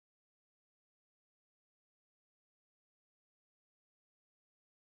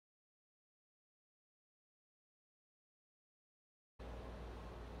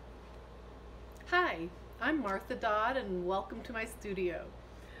Hi, I'm Martha Dodd and welcome to my studio.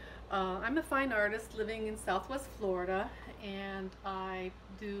 I'm a fine artist living in Southwest Florida, and I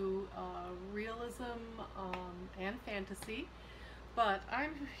do realism and fantasy, but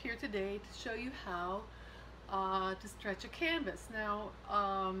I'm here today to show you how to stretch a canvas. Now,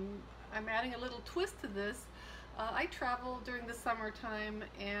 I'm adding a little twist to this. I travel during the summertime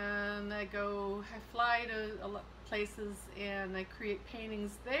and I fly to a lot places and I create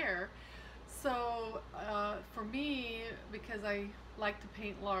paintings there. So for me, because I like to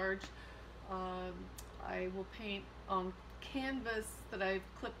paint large, I will paint on canvas that I've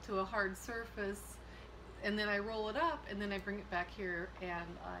clipped to a hard surface, and then I roll it up and then I bring it back here and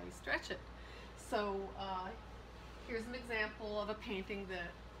I stretch it. So here's an example of a painting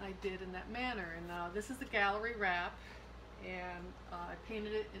that I did in that manner, and this is a gallery wrap, and I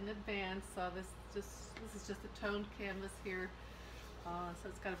painted it in advance. This is just a toned canvas here. So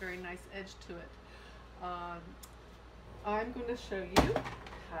it's got a very nice edge to it. I'm going to show you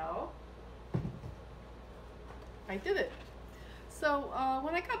how I did it. So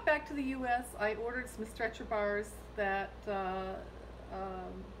when I got back to the US, I ordered some stretcher bars that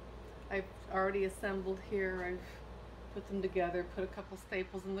I've already assembled here. I've put them together, put a couple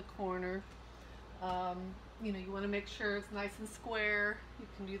staples in the corner. You know, you want to make sure it's nice and square. You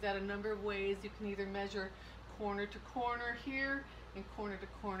can do that a number of ways. You can either measure corner to corner here and corner to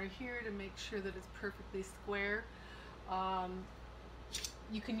corner here to make sure that it's perfectly square.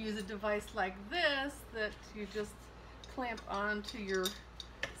 You can use a device like this that you just clamp onto your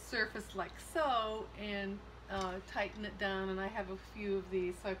surface like so and tighten it down, and I have a few of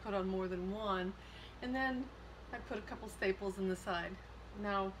these, so I put on more than one, and then I put a couple staples in the side.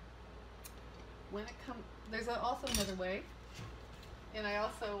 Now when it comes, there's also another way, and I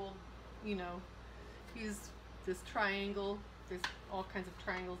also will, you know, use this triangle. There's all kinds of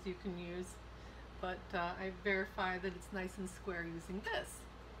triangles you can use, but I verify that it's nice and square using this.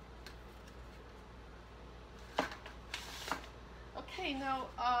 Okay, now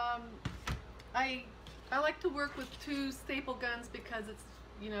I like to work with two staple guns because it's,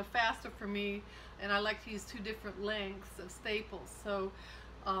 you know, faster for me, and I like to use two different lengths of staples. So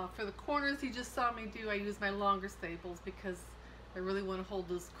for the corners you just saw me do, I use my longer staples because I really want to hold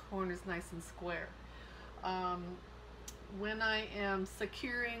those corners nice and square. When I am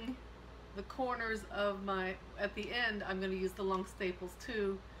securing the corners of at the end, I'm going to use the long staples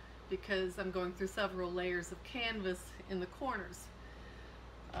too, because I'm going through several layers of canvas in the corners.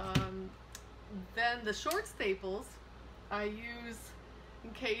 Then the short staples I use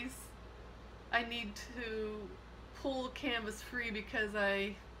in case I need to pull the canvas free because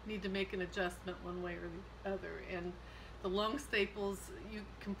I need to make an adjustment one way or the other. And the long staples, you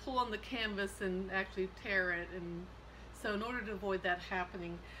can pull on the canvas and actually tear it, and so in order to avoid that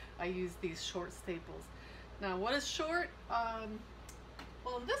happening, I use these short staples. Now, what is short?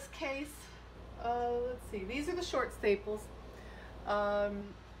 Well, in this case, let's see, these are the short staples.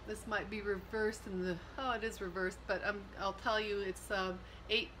 This might be reversed in the, oh, it is reversed, but I'll tell you it's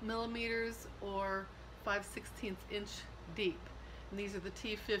 8 millimeters or 5/16 inch deep. And these are the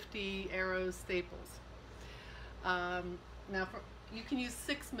T50 Arrow staples. Now, you can use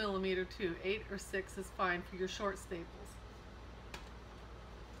 6 millimeter too. 8 or 6 is fine for your short staples.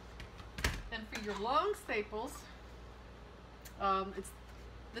 And for your long staples, it's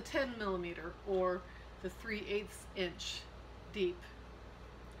the 10 millimeter or the 3/8 inch deep.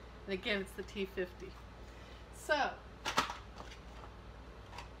 And again, it's the T50. So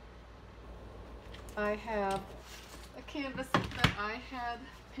I have a canvas that I had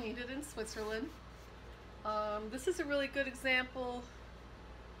painted in Switzerland. This is a really good example.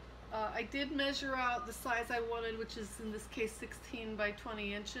 I did measure out the size I wanted, which is in this case 16 by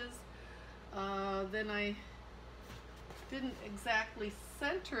 20 inches. Then I didn't exactly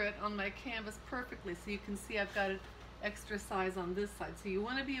center it on my canvas perfectly, so you can see I've got an extra size on this side. So you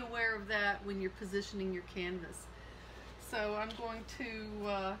want to be aware of that when you're positioning your canvas. So I'm going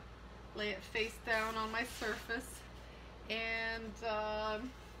to lay it face down on my surface, and I'm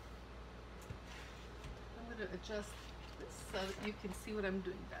going to adjust this so that you can see what I'm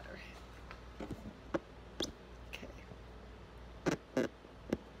doing better. Okay.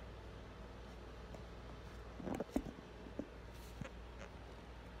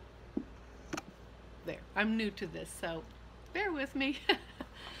 There, I'm new to this, so bear with me.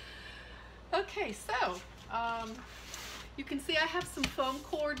 Okay, so you can see I have some foam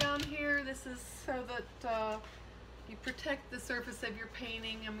core down here. This is so that you protect the surface of your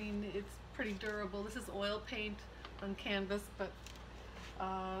painting. I mean, it's pretty durable. This is oil paint on canvas, but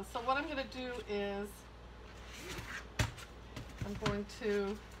so what I'm going to do is I'm going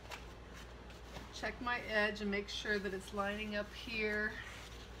to check my edge and make sure that it's lining up here.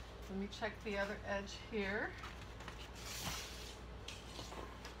 Let me check the other edge here.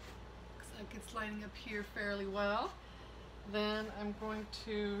 Looks like it's lining up here fairly well. Then I'm going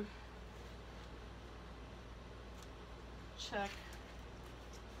to check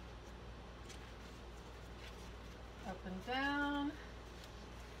up and down.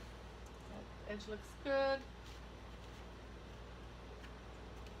 That edge looks good.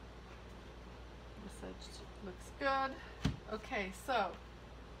 This edge looks good. Okay, so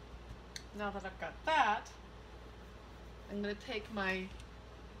now that I've got that, I'm going to take my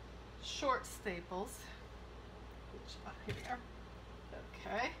short staples, which, here we are.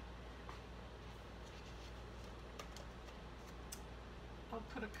 Okay. I'll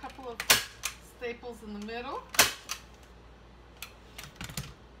put a couple of staples in the middle.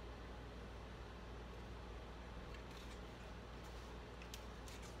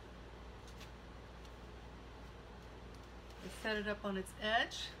 I set it up on its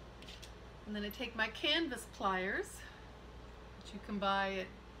edge, and then I take my canvas pliers, which you can buy at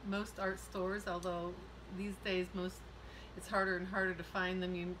most art stores, although these days it's harder and harder to find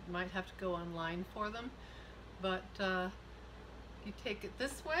them. You might have to go online for them, but you take it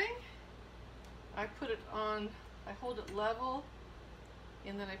this way. I put it on, I hold it level,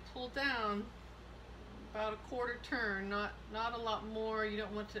 and then I pull down about a quarter turn, not a lot more. You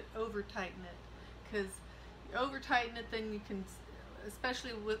don't want to over tighten it, because you over tighten it, then you can,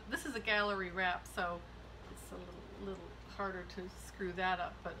 especially with, this is a gallery wrap, so it's a little harder to screw that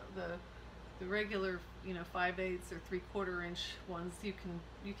up, but the regular, 5/8 or 3/4 inch ones, you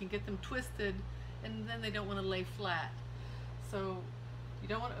can get them twisted, and then they don't want to lay flat. So you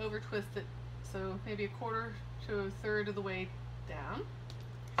don't want to over twist it. So maybe a quarter to a third of the way down.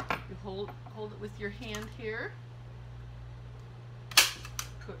 You hold it with your hand here.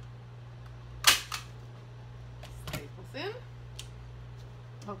 Put staples in.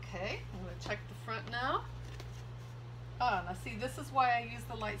 Okay, I'm going to check the front now. Now see, this is why I use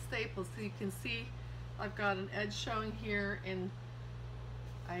the light staples, so you can see I've got an edge showing here and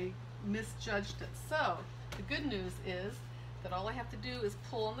I misjudged it. So the good news is that all I have to do is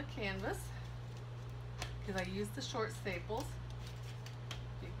pull on the canvas, because I use the short staples.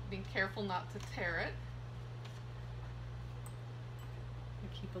 Being careful not to tear it. I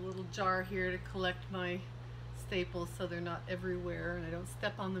keep a little jar here to collect my staples so they're not everywhere and I don't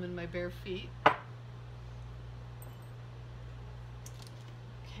step on them in my bare feet.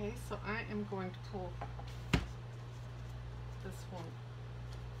 Okay, so I am going to pull this one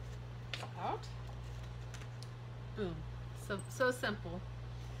out. Boom. So simple.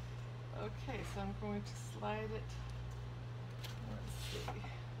 Okay, so I'm going to slide it. Let's see. There.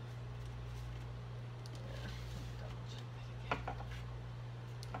 Double check that again.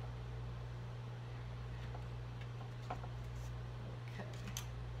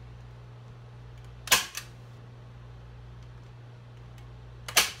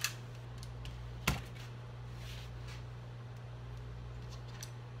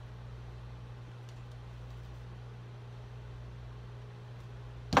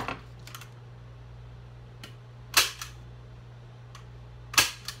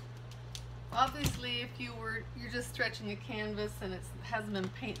 Obviously, if you're just stretching a canvas and it hasn't been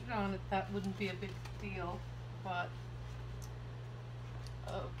painted on it, that wouldn't be a big deal. But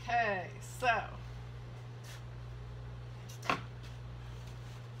okay, so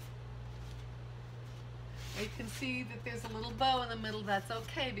you can see that there's a little bow in the middle. That's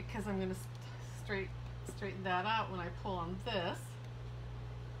okay, because I'm going to straighten that out when I pull on this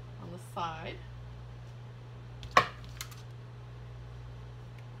on the side.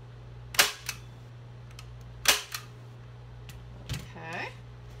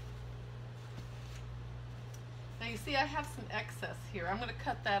 You see, I have some excess here. I'm going to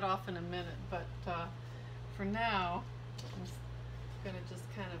cut that off in a minute, but for now, I'm just going to just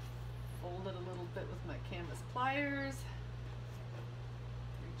kind of fold it a little bit with my canvas pliers.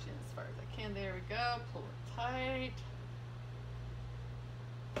 Reach in as far as I can. There we go. Pull it tight.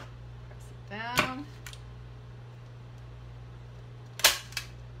 Press it down.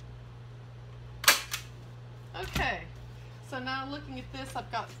 Okay, so now looking at this,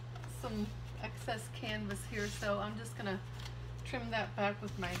 I've got some excess canvas here, so I'm just going to trim that back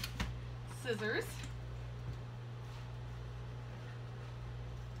with my scissors.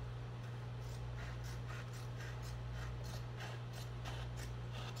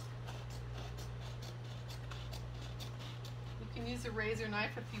 You can use a razor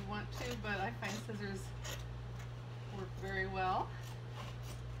knife if you want to, but I find scissors work very well.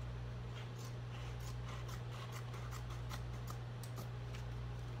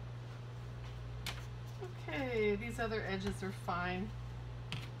 Okay, these other edges are fine.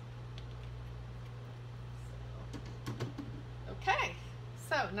 Okay,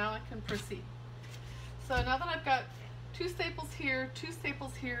 so now I can proceed. So now that I've got 2 staples here, 2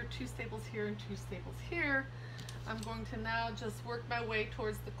 staples here, 2 staples here, and 2 staples here, I'm going to now just work my way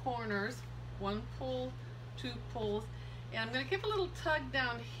towards the corners. 1 pull, 2 pulls, and I'm going to give a little tug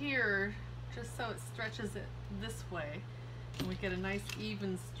down here just so it stretches it this way, and we get a nice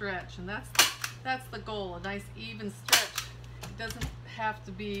even stretch. And that's the goal, a nice even stretch. It doesn't have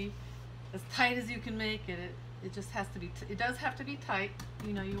to be as tight as you can make it. It just has to be, it does have to be tight.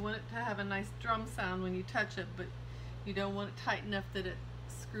 You know, you want it to have a nice drum sound when you touch it, but you don't want it tight enough that it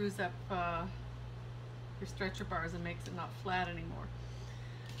screws up your stretcher bars and makes it not flat anymore.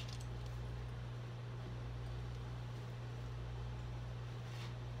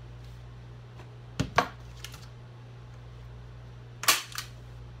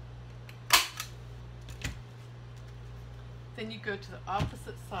 Then you go to the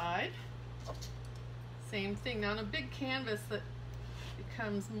opposite side. Same thing. Now on a big canvas, that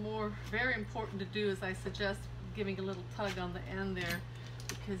becomes very important to do is I suggest giving a little tug on the end there,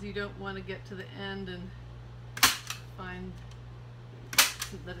 because you don't want to get to the end and find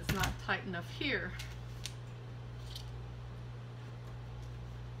that it's not tight enough here.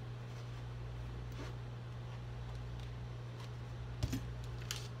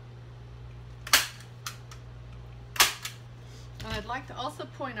 And I'd like to also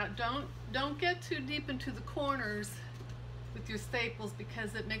point out, don't get too deep into the corners with your staples,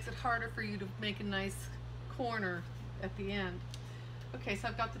 because it makes it harder for you to make a nice corner at the end. Okay, so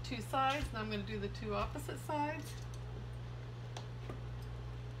I've got the 2 sides. Now I'm going to do the 2 opposite sides.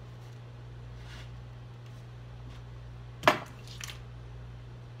 I'm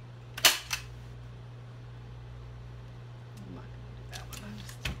not going to do that one. I'll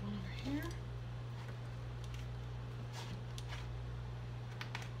just do one over here.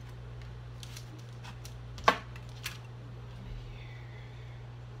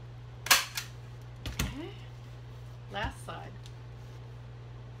 Last side.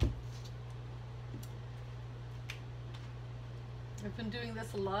 I've been doing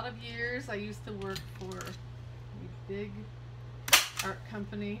this a lot of years. I used to work for a big art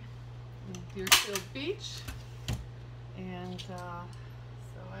company in Deerfield Beach, and so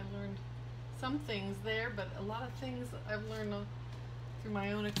I learned some things there, but a lot of things I've learned through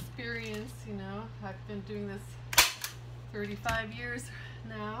my own experience. You know, I've been doing this 35 years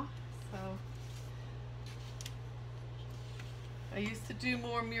now, so I used to do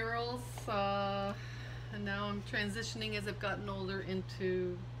more murals, and now I'm transitioning as I've gotten older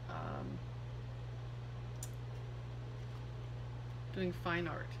into doing fine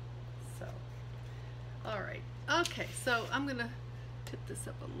art. So, all right, okay, so I'm gonna tip this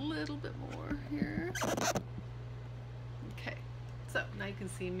up a little bit more here. Okay, so now you can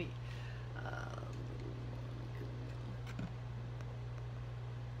see me.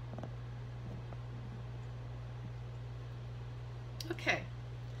 Okay,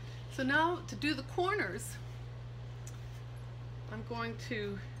 so now to do the corners, I'm going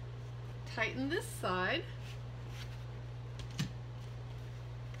to tighten this side.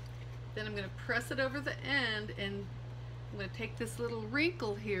 Then I'm going to press it over the end, and I'm going to take this little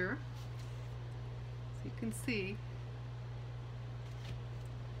wrinkle here, so you can see.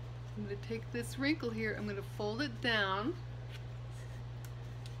 I'm going to take this wrinkle here, I'm going to fold it down.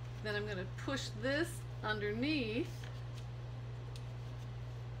 Then I'm going to push this underneath.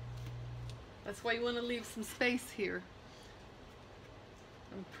 That's why you want to leave some space here.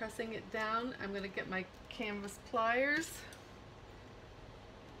 I'm pressing it down. I'm going to get my canvas pliers.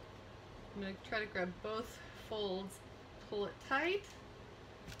 I'm going to try to grab both folds, pull it tight,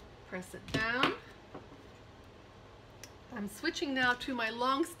 press it down. I'm switching now to my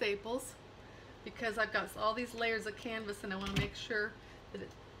long staples, because I've got all these layers of canvas, and I want to make sure that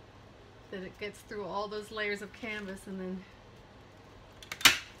it gets through all those layers of canvas. And then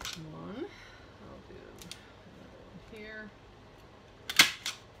one. I'll do another one here.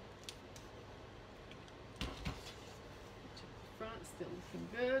 Check the front, still looking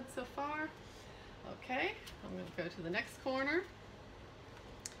good so far. Okay, I'm going to go to the next corner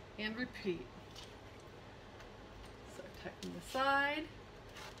and repeat. So tighten the side,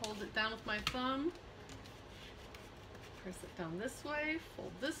 hold it down with my thumb, press it down this way,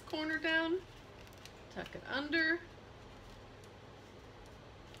 fold this corner down, tuck it under.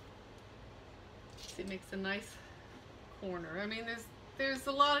 See, it makes a nice corner. I mean, there's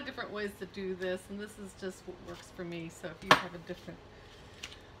a lot of different ways to do this, and this is just what works for me. So if you have a different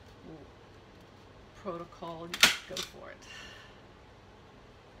protocol, you just go for it.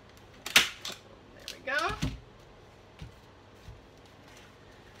 There we go.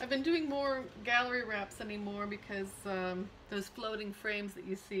 I've been doing more gallery wraps anymore because those floating frames that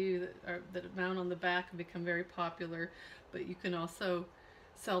you see that mount on the back have become very popular, but you can also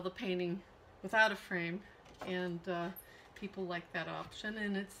sell the painting without a frame, and people like that option,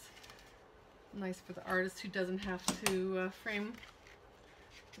 and it's nice for the artist who doesn't have to frame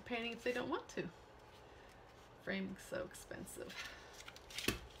the painting if they don't want to. Framing's so expensive.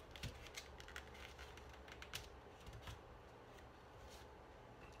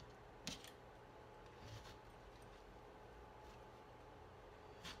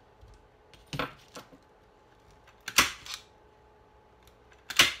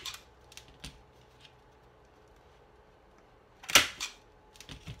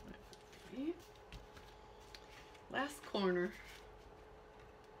 Last corner.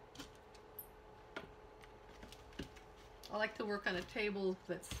 I like to work on a table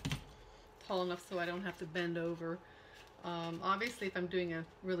that's tall enough so I don't have to bend over. Obviously, if I'm doing a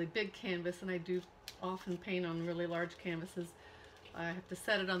really big canvas, and I do often paint on really large canvases, I have to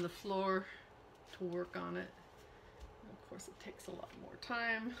set it on the floor to work on it. And of course, it takes a lot more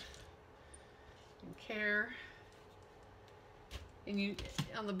time and care. And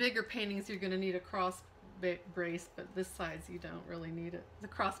on the bigger paintings, you're going to need a cross brace, but this size you don't really need it. The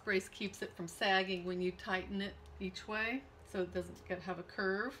cross brace keeps it from sagging when you tighten it each way, so it doesn't have a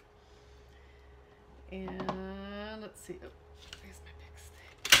curve. And let's see, oh, there's my big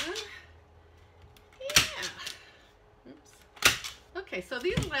stick. Yeah. Oops. Okay, so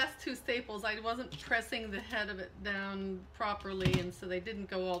these last two staples, I wasn't pressing the head of it down properly, and so they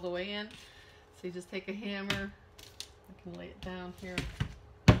didn't go all the way in. So you just take a hammer. I can lay it down here.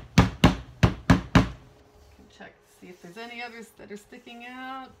 Check to see if there's any others that are sticking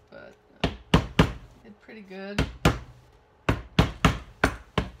out, but did pretty good.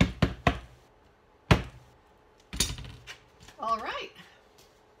 All right,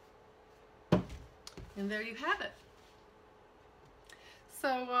 and there you have it.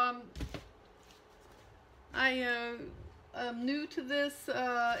 So I'm new to this,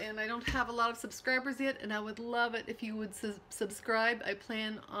 and I don't have a lot of subscribers yet, and I would love it if you would subscribe. I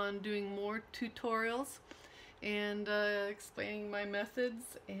plan on doing more tutorials and explaining my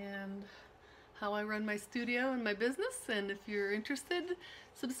methods and how I run my studio and my business. And if you're interested,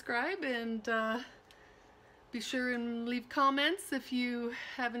 subscribe, and be sure and leave comments if you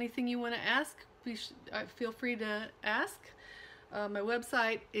have anything you want to ask. Feel free to ask. My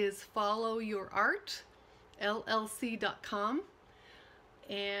website is followyourart.llc.com,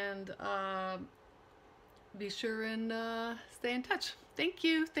 and be sure and stay in touch. Thank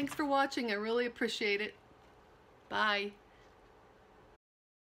you. Thanks for watching. I really appreciate it. Bye.